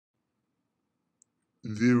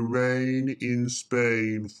The rain in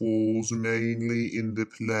Spain falls mainly in the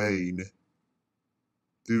plain.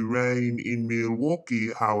 The rain in Milwaukee,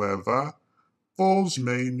 however, falls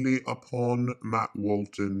mainly upon Matt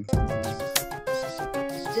Walton. The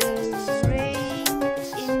rain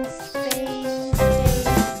in Spain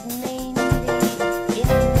stays mainly in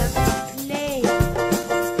the plain.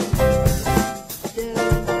 The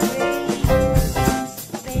rain in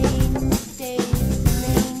Spain stays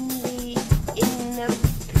mainly in the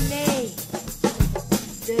plain.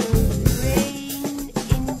 The rain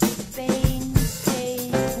in Spain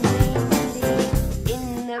stays mainly in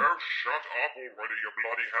the. Oh, shut up already, you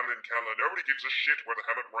bloody Helen Keller. Nobody gives a shit where the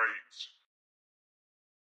hell it rains.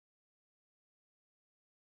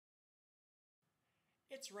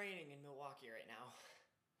 It's raining in Milwaukee right now.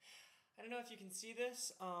 I don't know if you can see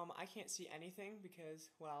this. I can't see anything because,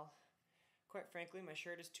 well, quite frankly, my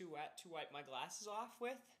shirt is too wet to wipe my glasses off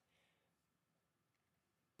with.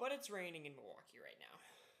 But it's raining in Milwaukee right now.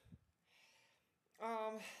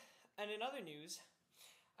 And in other news,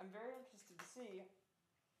 I'm very interested to see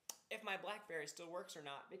if my BlackBerry still works or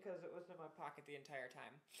not because it was in my pocket the entire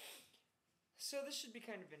time. So this should be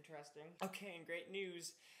kind of interesting. Okay, and great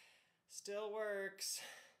news. Still works.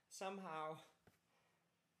 Somehow.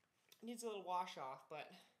 It needs a little wash off,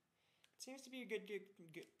 but it seems to be good to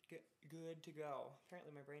go.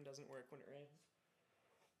 Apparently my brain doesn't work when it rains.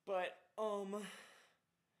 But,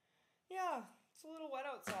 yeah, it's a little wet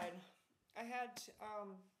outside. I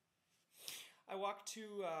walked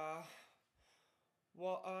to, I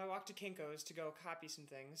walked to Kinko's to go copy some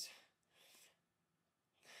things.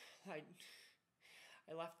 I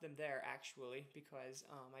left them there, actually, because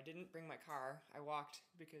I didn't bring my car. I walked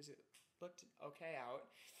because it looked okay out.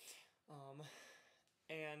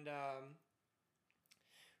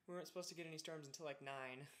 We weren't supposed to get any storms until like 9,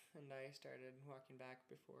 and I started walking back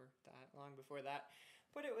long before that.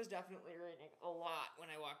 But it was definitely raining a lot when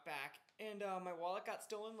I walked back. And my wallet got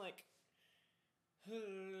stolen like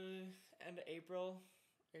end of April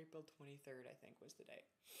 23rd, I think was the date.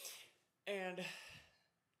 And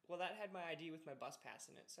well, that had my ID with my bus pass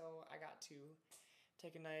in it, so I got to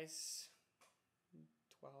take a nice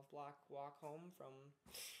 12-block walk home from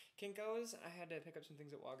Kinko's. I had to pick up some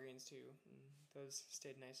things at Walgreens too, and those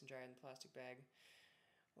stayed nice and dry in the plastic bag.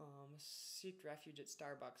 Seeked refuge at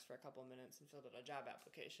Starbucks for a couple minutes and filled out a job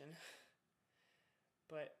application.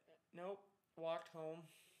 But nope, walked home.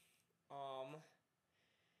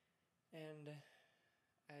 And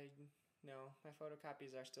no, my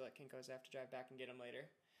photocopies are still at Kinko's. I have to drive back and get them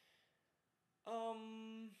later.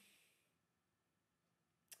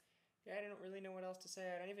 Yeah, I don't really know what else to say.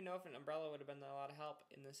 I don't even know if an umbrella would have been a lot of help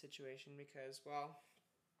in this situation because, well,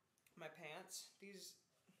 my pants, these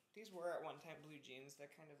were at one time blue jeans. They're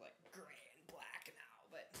kind of like gray and black now,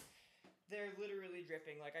 but they're literally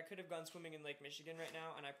dripping. Like, I could have gone swimming in Lake Michigan right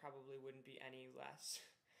now, and I probably wouldn't be any less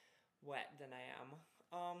wet than I am.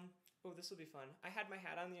 Oh, this will be fun. I had my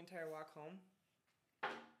hat on the entire walk home.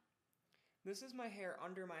 This is my hair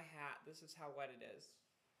under my hat. This is how wet it is.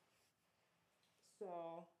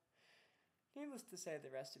 So, needless to say, the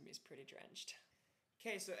rest of me is pretty drenched.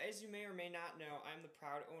 Okay, so as you may or may not know, I'm the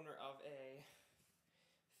proud owner of a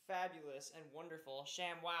fabulous and wonderful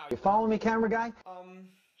Sham-what. You follow me, camera guy? I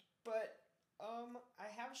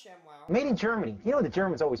have Sham-what. Made in Germany. You know the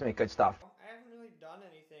Germans always make good stuff. I haven't really done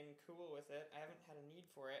anything cool with it. I haven't had a need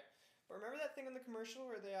for it. But remember that thing in the commercial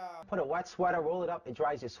where they, Put a wet sweater, roll it up, it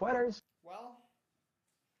dries your sweaters. Well,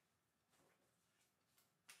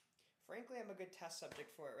 frankly, I'm a good test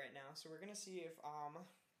subject for it right now. So we're gonna see if,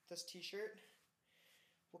 this t-shirt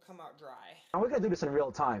will come out dry. And we're gonna do this in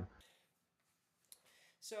real time.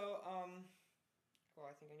 So, well,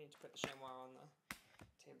 I think I need to put the Sham-what on the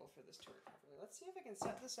table for this to work properly. Let's see if I can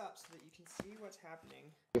set this up so that you can see what's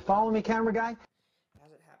happening. You follow me, camera guy?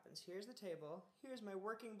 As it happens. Here's the table. Here's my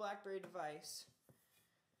working BlackBerry device.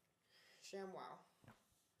 Sham-what.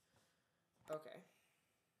 Okay.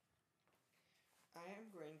 I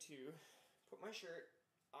am going to put my shirt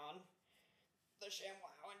on the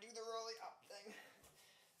Sham-what and do the rolling up thing.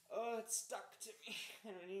 Oh, it's stuck to me.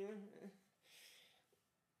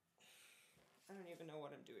 I don't even know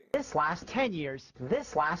what I'm doing. This lasts 10 years.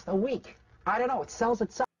 This lasts a week. I don't know, it sells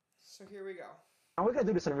itself. So here we go. And we're gonna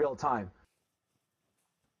do this in real time.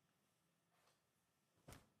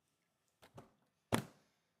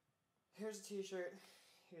 Here's a t-shirt.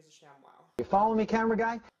 Here's a Sham-what. You follow me, camera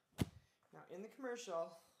guy? Now, in the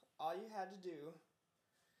commercial, all you had to do,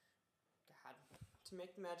 to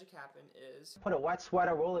make the magic happen is Put a wet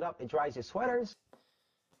sweater, roll it up, it dries your sweaters.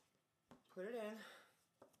 Put it in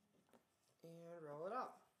and roll it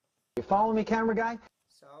up. You follow me, camera guy?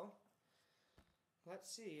 So,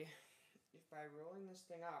 let's see if by rolling this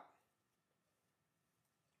thing up.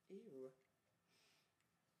 Ew.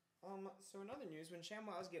 So in other news, when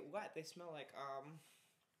ShamWows get wet, they smell like,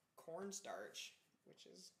 cornstarch, which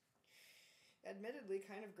is admittedly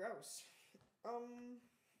kind of gross.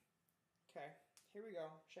 Okay, here we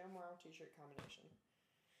go. ShamWow t-shirt combination.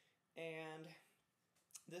 And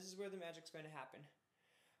this is where the magic's going to happen.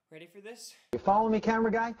 Ready for this? You following me,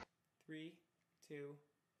 camera guy? 3, 2,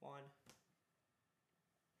 1.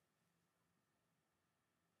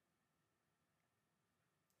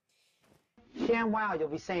 Sham wow, you'll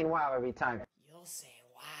be saying wow every time. You'll say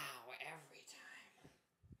wow every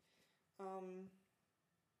time.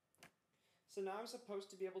 So now I'm supposed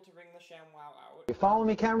to be able to wring the ShamWow out. You following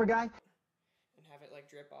me, camera guy? And have it like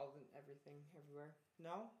drip all the, everything everywhere.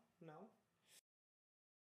 No? No?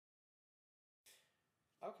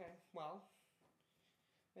 Okay, well,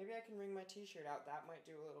 maybe I can wring my t-shirt out. That might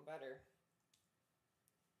do a little better.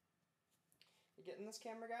 You getting this,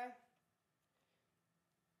 camera guy?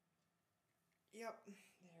 Yep,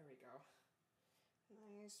 there we go.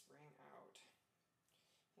 Nice wring out.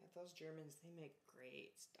 Yeah, those Germans, they make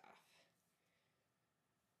great stuff.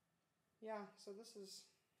 Yeah, so this is,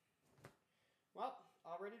 well,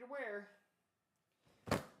 all ready to wear.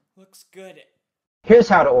 Looks good. Here's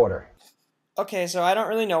how to order. Okay, so I don't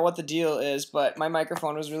really know what the deal is, but my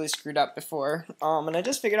microphone was really screwed up before, and I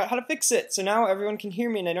just figured out how to fix it, so now everyone can hear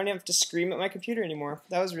me and I don't have to scream at my computer anymore.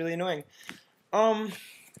 That was really annoying.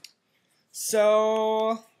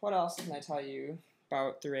 So, what else can I tell you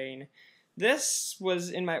about the rain? This was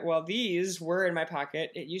in my, well, these were in my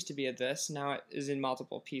pocket. It used to be at this, now it is in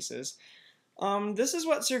multiple pieces. This is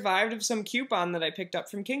what survived of some coupon that I picked up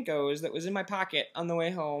from Kinko's that was in my pocket on the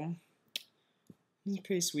way home. It's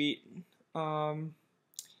pretty sweet. I'll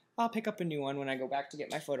pick up a new one when I go back to get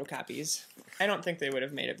my photocopies. I don't think they would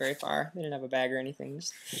have made it very far. They didn't have a bag or anything.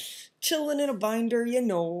 Just chilling in a binder, you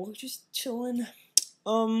know, just chilling.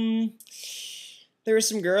 There were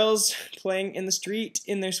some girls playing in the street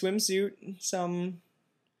in their swimsuit. Some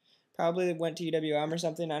probably went to UWM or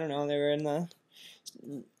something. I don't know. They were in the,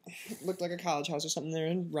 looked like a college house or something. They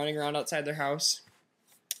were running around outside their house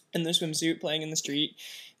in their swimsuit, playing in the street.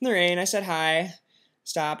 In the rain, I said hi.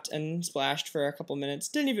 Stopped and splashed for a couple minutes.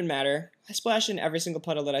 Didn't even matter. I splashed in every single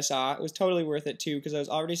puddle that I saw. It was totally worth it too because I was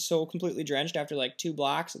already so completely drenched after like 2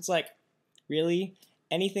 blocks. It's like, really?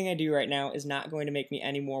 Anything I do right now is not going to make me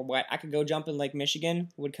any more wet. I could go jump in Lake Michigan,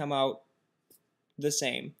 would come out the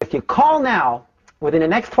same. If you call now, within the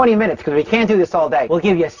next 20 minutes, because we can't do this all day, we'll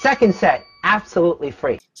give you a second set absolutely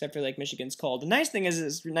free. Except for Lake Michigan's cold. The nice thing is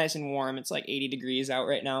it's nice and warm. It's like 80 degrees out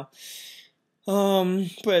right now.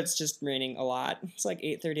 But it's just raining a lot. It's like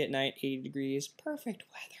 8:30 at night, 80 degrees. Perfect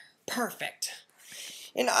weather. Perfect.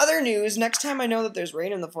 In other news, next time I know that there's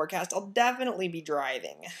rain in the forecast, I'll definitely be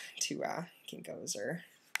driving to Kinko's or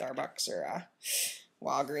Starbucks or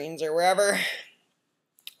Walgreens or wherever.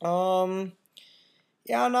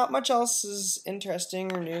 Yeah, not much else is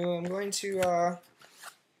interesting or new. I'm going to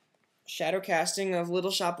shadow casting of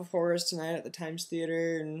Little Shop of Horrors tonight at the Times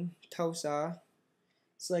Theater in Tosa.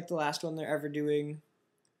 It's like the last one they're ever doing.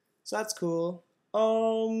 So that's cool.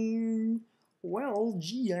 Well,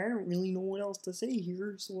 gee, I don't really know what else to say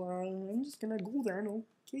here, so I'm just gonna go there.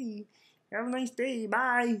 Okay. Have a nice day.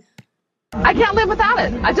 Bye. I can't live without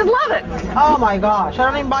it. I just love it. Oh my gosh, I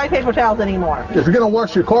don't even buy paper towels anymore. If you're going to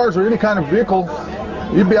wash your cars or any kind of vehicle,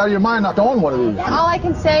 you'd be out of your mind not to own one of these. All I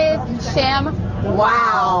can say is, Sham,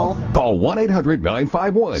 wow. Call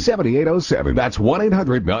 1-800-951-7807. That's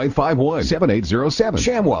 1-800-951-7807.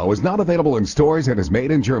 ShamWow is not available in stores and is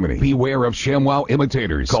made in Germany. Beware of ShamWow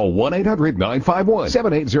imitators. Call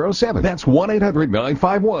 1-800-951-7807. That's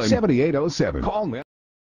 1-800-951-7807. Call now.